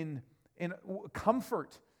in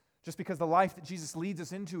comfort just because the life that Jesus leads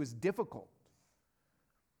us into is difficult.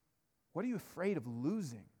 What are you afraid of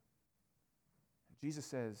losing? Jesus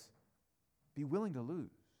says, be willing to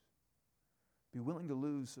lose. Be willing to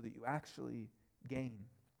lose so that you actually gain.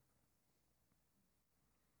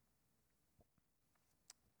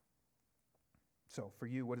 So, for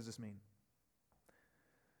you, what does this mean?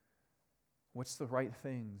 What's the right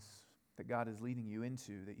things that God is leading you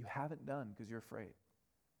into that you haven't done because you're afraid?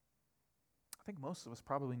 I think most of us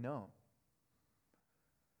probably know.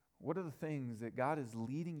 What are the things that God is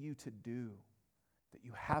leading you to do that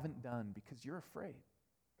you haven't done because you're afraid?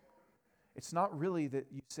 It's not really that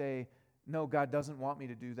you say, no, God doesn't want me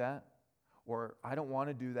to do that, or I don't want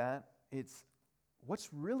to do that. It's what's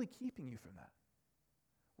really keeping you from that?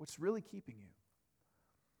 What's really keeping you?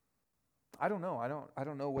 I don't know. I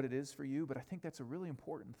don't know what it is for you, but I think that's a really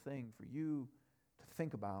important thing for you to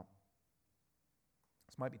think about.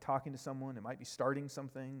 This might be talking to someone, it might be starting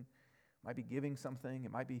something, it might be giving something,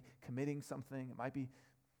 it might be committing something, it might be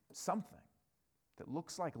something that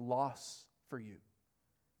looks like loss for you,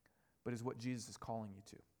 but is what Jesus is calling you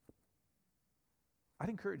to. I'd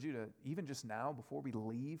encourage you to, even just now, before we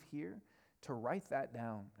leave here, to write that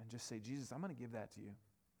down and just say, Jesus, I'm going to give that to you.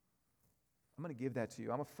 I'm going to give that to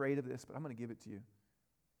you. I'm afraid of this, but I'm going to give it to you.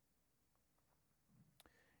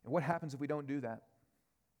 And what happens if we don't do that?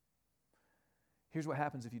 Here's what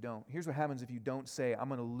happens if you don't. Here's what happens if you don't say, I'm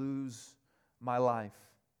going to lose my life.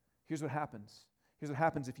 Here's what happens. Here's what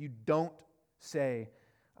happens if you don't say,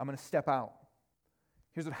 I'm going to step out.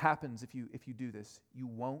 Here's what happens if you do this. You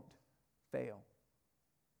won't fail.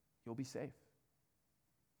 You'll be safe.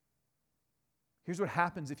 Here's what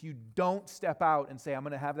happens if you don't step out and say, I'm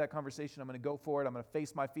going to have that conversation, I'm going to go for it, I'm going to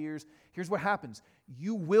face my fears. Here's what happens.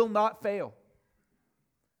 You will not fail.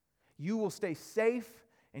 You will stay safe,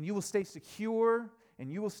 and you will stay secure,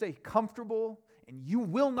 and you will stay comfortable, and you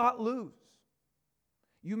will not lose.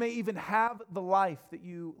 You may even have the life that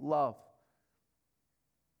you love,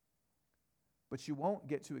 but you won't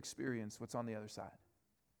get to experience what's on the other side.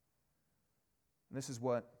 And this is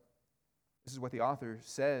what This is what the author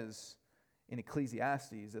says in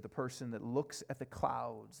Ecclesiastes, that the person that looks at the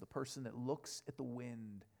clouds, the person that looks at the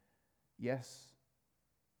wind, yes,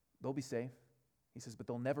 they'll be safe. He says, but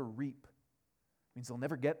they'll never reap. It means they'll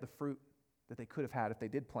never get the fruit that they could have had if they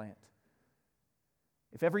did plant.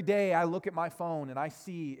 If every day I look at my phone and I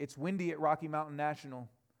see it's windy at Rocky Mountain National,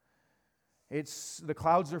 the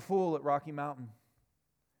clouds are full at Rocky Mountain,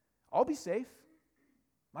 I'll be safe.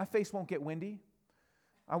 My face won't get windy.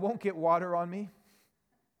 I won't get water on me.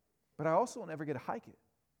 But I also will never get to hike it.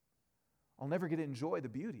 I'll never get to enjoy the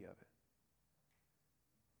beauty of it.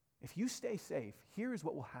 If you stay safe, here is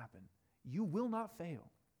what will happen. You will not fail.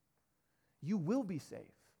 You will be safe.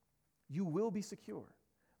 You will be secure.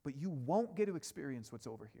 But you won't get to experience what's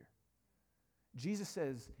over here. Jesus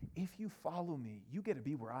says, if you follow me, you get to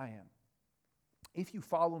be where I am. If you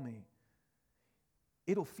follow me,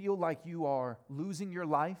 it'll feel like you are losing your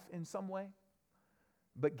life in some way,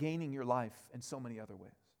 but gaining your life in so many other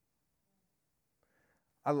ways.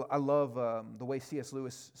 I love the way C.S.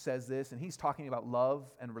 Lewis says this, and he's talking about love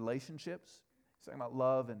and relationships. He's talking about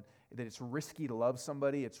love and that it's risky to love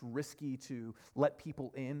somebody. It's risky to let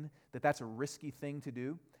people in, that's a risky thing to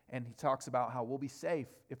do. And he talks about how we'll be safe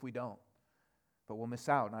if we don't, but we'll miss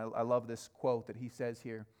out. And I love this quote that he says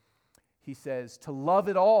here. He says, to love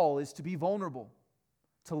at all is to be vulnerable.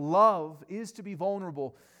 To love is to be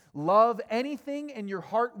vulnerable. Love anything and your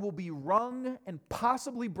heart will be wrung and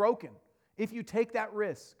possibly broken. If you take that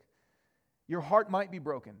risk, your heart might be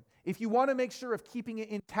broken. If you want to make sure of keeping it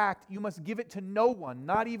intact, you must give it to no one,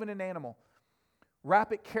 not even an animal.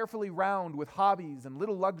 Wrap it carefully round with hobbies and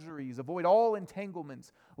little luxuries. Avoid all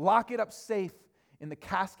entanglements. Lock it up safe in the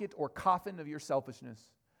casket or coffin of your selfishness.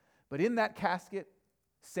 But in that casket,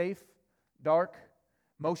 safe, dark,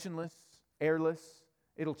 motionless, airless,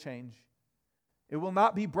 it'll change. It will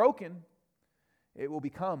not be broken. It will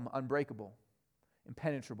become unbreakable,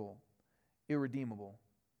 impenetrable, irredeemable.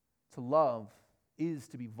 To love is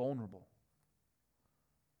to be vulnerable.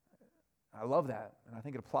 I love that, and I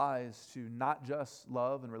think it applies to not just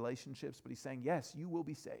love and relationships, but he's saying, yes, you will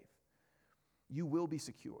be safe. You will be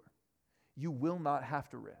secure. You will not have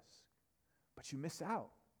to risk. But you miss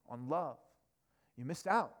out on love. You missed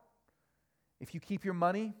out. If you keep your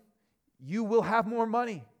money, you will have more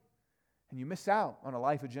money, and you miss out on a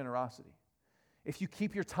life of generosity. If you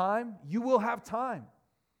keep your time, you will have time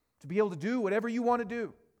to be able to do whatever you want to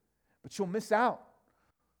do, but you'll miss out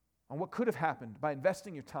on what could have happened by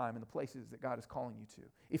investing your time in the places that God is calling you to.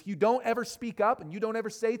 If you don't ever speak up and you don't ever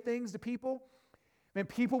say things to people, man,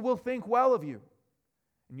 people will think well of you,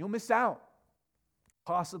 and you'll miss out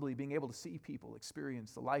possibly being able to see people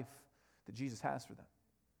experience the life that Jesus has for them.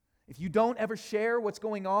 If you don't ever share what's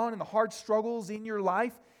going on and the hard struggles in your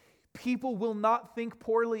life, people will not think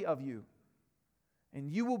poorly of you, and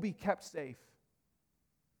you will be kept safe,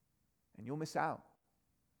 and you'll miss out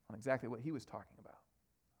on exactly what he was talking about.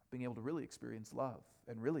 Being able to really experience love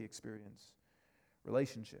and really experience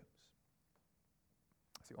relationships.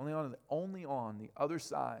 See, only on the other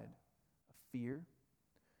side of fear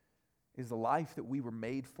is the life that we were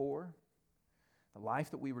made for, the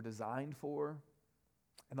life that we were designed for,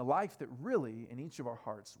 and the life that really, in each of our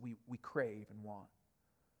hearts, we crave and want.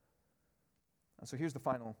 And so here's the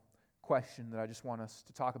final question that I just want us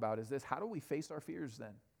to talk about is this: how do we face our fears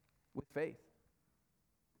then with faith?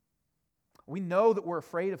 We know that we're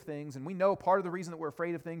afraid of things, and we know part of the reason that we're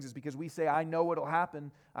afraid of things is because we say, I know what'll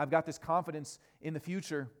happen. I've got this confidence in the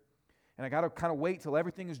future, and I got to kind of wait till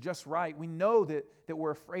everything is just right. We know that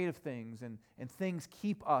we're afraid of things, and things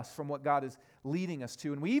keep us from what God is leading us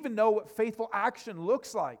to. And we even know what faithful action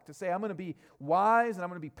looks like, to say, I'm going to be wise, and I'm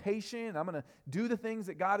going to be patient, and I'm going to do the things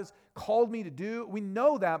that God has called me to do. We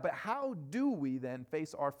know that, but how do we then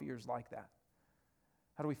face our fears like that?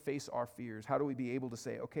 How do we face our fears? How do we be able to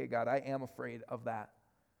say, okay, God, I am afraid of that.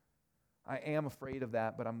 I am afraid of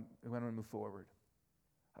that, but I'm going to move forward.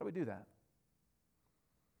 How do we do that?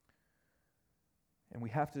 And we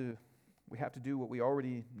have to do what we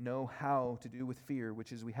already know how to do with fear,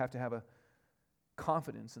 which is we have to have a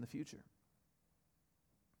confidence in the future.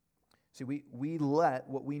 See, we let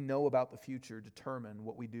what we know about the future determine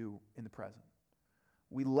what we do in the present.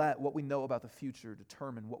 We let what we know about the future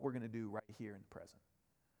determine what we're going to do right here in the present.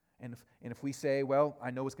 And if we say, well,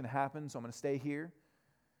 I know what's going to happen, so I'm going to stay here.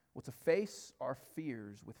 Well, to face our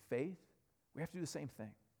fears with faith, we have to do the same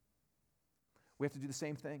thing. We have to do the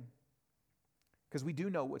same thing. Because we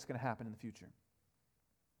do know what's going to happen in the future.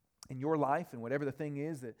 In your life, and whatever the thing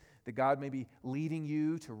is that God may be leading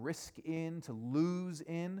you to risk in, to lose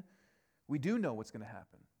in, we do know what's going to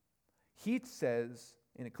happen. He says,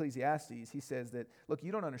 in Ecclesiastes, he says that, look,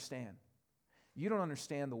 you don't understand. You don't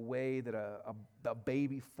understand the way that a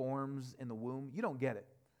baby forms in the womb. You don't get it.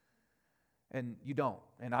 And you don't,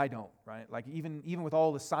 and I don't, right? Like even with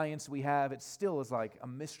all the science we have, it still is like a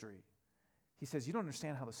mystery. He says, you don't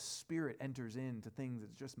understand how the Spirit enters into things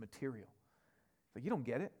that's just material. But you don't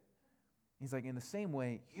get it. He's like, in the same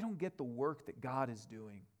way, you don't get the work that God is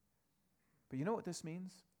doing. But you know what this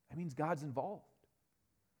means? It means God's involved.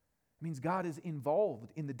 It means God is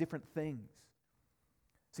involved in the different things.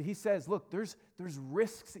 So he says, look, there's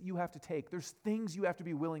risks that you have to take. There's things you have to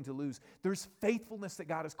be willing to lose. There's faithfulness that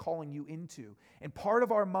God is calling you into. And part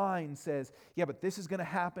of our mind says, yeah, but this is going to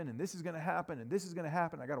happen, and this is going to happen, and this is going to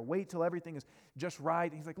happen. I got to wait till everything is just right.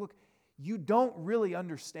 And he's like, look, you don't really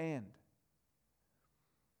understand.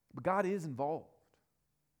 But God is involved.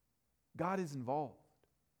 God is involved.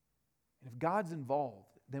 And if God's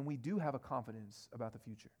involved, then we do have a confidence about the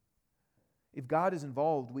future. If God is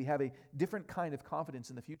involved, we have a different kind of confidence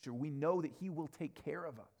in the future. We know that He will take care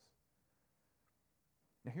of us.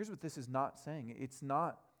 Now, here's what this is not saying.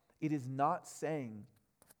 It is not saying,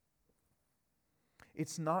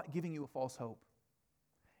 it's not giving you a false hope.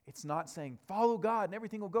 It's not saying, follow God and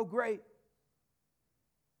everything will go great.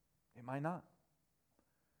 It might not.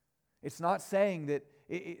 It's not saying that,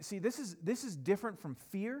 see, this is different from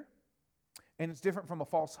fear, and it's different from a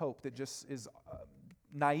false hope that just is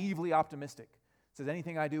naively optimistic. It says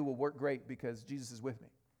anything I do will work great because Jesus is with me.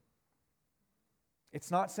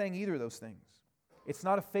 It's not saying either of those things. It's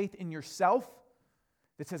not a faith in yourself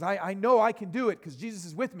that says, I know I can do it because Jesus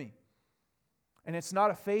is with me. And it's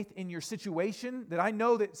not a faith in your situation that I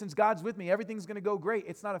know that since God's with me, everything's going to go great.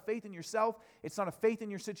 It's not a faith in yourself. It's not a faith in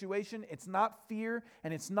your situation. It's not fear,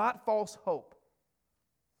 and it's not false hope.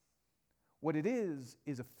 What it is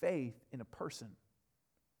a faith in a person.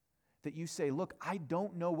 That you say, look, I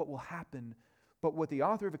don't know what will happen, but what the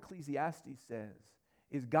author of Ecclesiastes says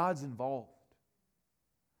is God's involved,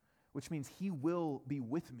 which means He will be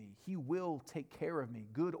with me. He will take care of me,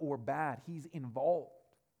 good or bad. He's involved.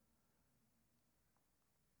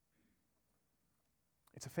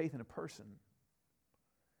 It's a faith in a person.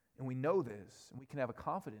 And we know this, and we can have a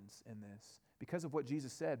confidence in this because of what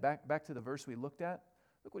Jesus said. Back to the verse we looked at.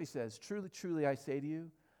 Look what He says. Truly, truly, I say to you,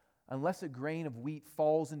 unless a grain of wheat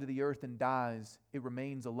falls into the earth and dies, it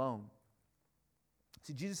remains alone.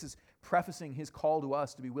 See, Jesus is prefacing His call to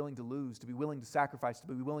us to be willing to lose, to be willing to sacrifice, to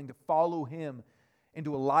be willing to follow Him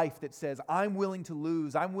into a life that says, I'm willing to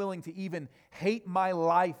lose. I'm willing to even hate my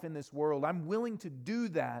life in this world. I'm willing to do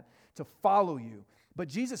that to follow you. But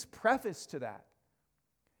Jesus' preface to that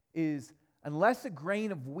is, unless a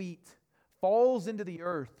grain of wheat falls into the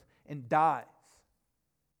earth and dies,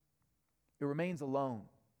 it remains alone.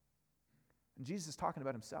 And Jesus is talking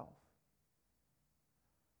about Himself.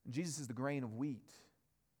 And Jesus is the grain of wheat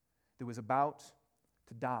that was about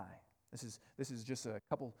to die. This is just a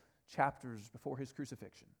couple chapters before His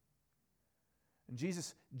crucifixion. And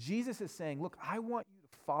Jesus is saying, look, I want you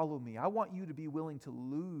to follow me. I want you to be willing to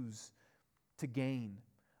lose to gain.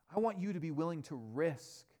 I want you to be willing to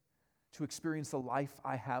risk to experience the life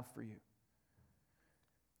I have for you.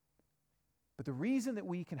 But the reason that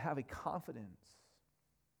we can have a confidence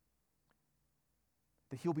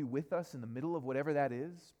that He'll be with us in the middle of whatever that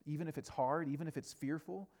is, even if it's hard, even if it's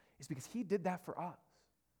fearful, is because He did that for us.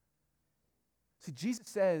 See, Jesus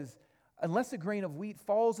says, unless a grain of wheat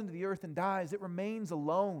falls into the earth and dies, it remains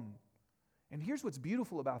alone. And here's what's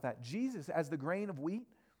beautiful about that. Jesus, as the grain of wheat,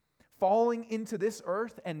 falling into this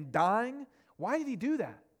earth and dying, why did He do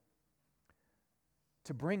that?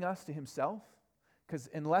 To bring us to Himself? Because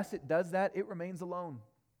unless it does that, it remains alone.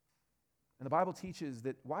 And the Bible teaches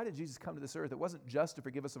that why did Jesus come to this earth? It wasn't just to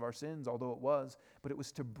forgive us of our sins, although it was, but it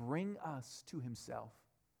was to bring us to Himself.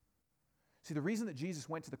 See, the reason that Jesus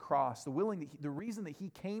went to the cross, the reason that He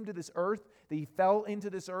came to this earth, that He fell into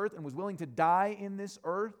this earth and was willing to die in this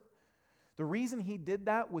earth, the reason He did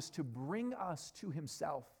that was to bring us to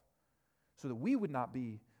Himself so that we would not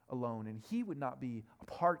be alone and He would not be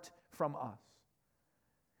apart from us.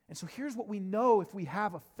 And so here's what we know if we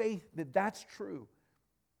have a faith that that's true.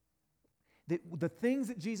 That the things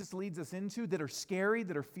that Jesus leads us into that are scary,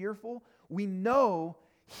 that are fearful, we know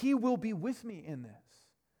He will be with me in this.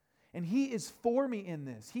 And He is for me in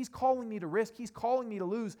this. He's calling me to risk. He's calling me to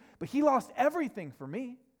lose. But He lost everything for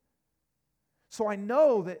me. So I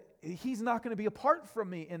know that He's not going to be apart from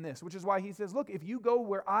me in this, which is why He says, look, if you go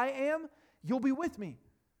where I am, you'll be with me.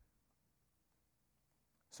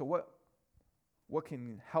 So what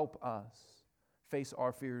can help us face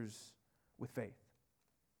our fears with faith?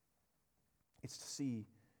 It's to see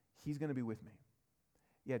He's going to be with me.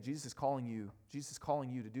 Yeah, Jesus is calling you. Jesus is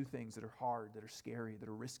calling you to do things that are hard, that are scary, that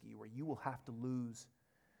are risky, where you will have to lose.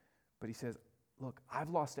 But He says, look, I've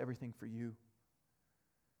lost everything for you.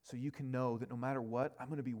 So you can know that no matter what, I'm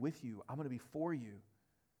going to be with you. I'm going to be for you.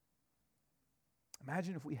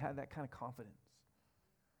 Imagine if we had that kind of confidence.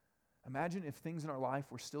 Imagine if things in our life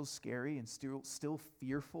were still scary and still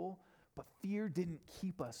fearful, but fear didn't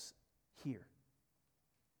keep us here.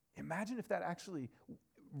 Imagine if that actually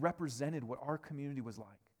represented what our community was like.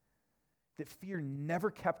 That fear never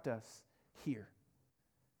kept us here.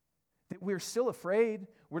 That we're still afraid,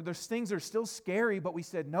 where there's things that are still scary, but we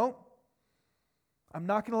said, no, I'm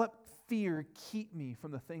not going to let fear keep me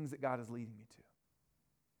from the things that God is leading me to.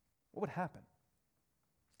 What would happen?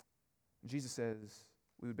 Jesus says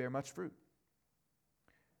we would bear much fruit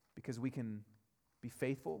because we can be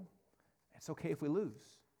faithful. It's okay if we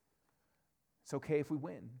lose. It's okay if we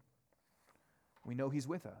win. We know He's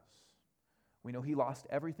with us. We know He lost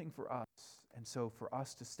everything for us. And so for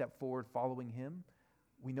us to step forward following Him,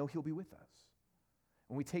 we know He'll be with us.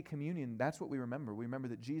 When we take communion, that's what we remember. We remember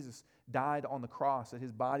that Jesus died on the cross, that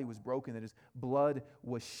His body was broken, that His blood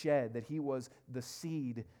was shed, that He was the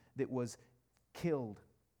seed that was killed,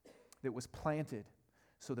 that was planted,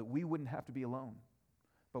 so that we wouldn't have to be alone,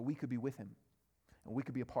 but we could be with Him, and we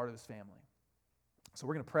could be a part of His family. So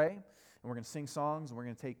we're going to pray, and we're going to sing songs, and we're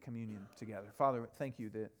going to take communion together. Father, thank you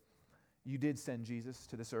that you did send Jesus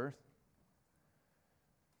to this earth.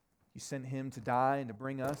 You sent Him to die and to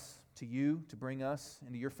bring us to you, to bring us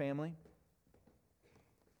into your family.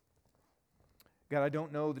 God, I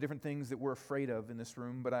don't know the different things that we're afraid of in this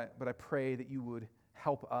room, but I pray that you would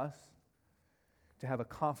help us to have a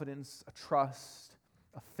confidence, a trust,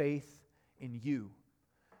 a faith in you.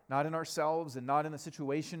 Not in ourselves and not in the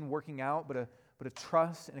situation working out, but a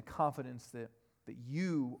trust and a confidence that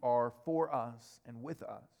you are for us and with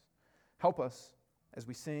us. Help us as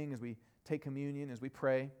we sing, as we take communion, as we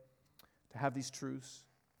pray, to have these truths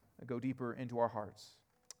that go deeper into our hearts.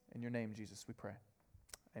 In your name, Jesus, we pray.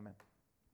 Amen.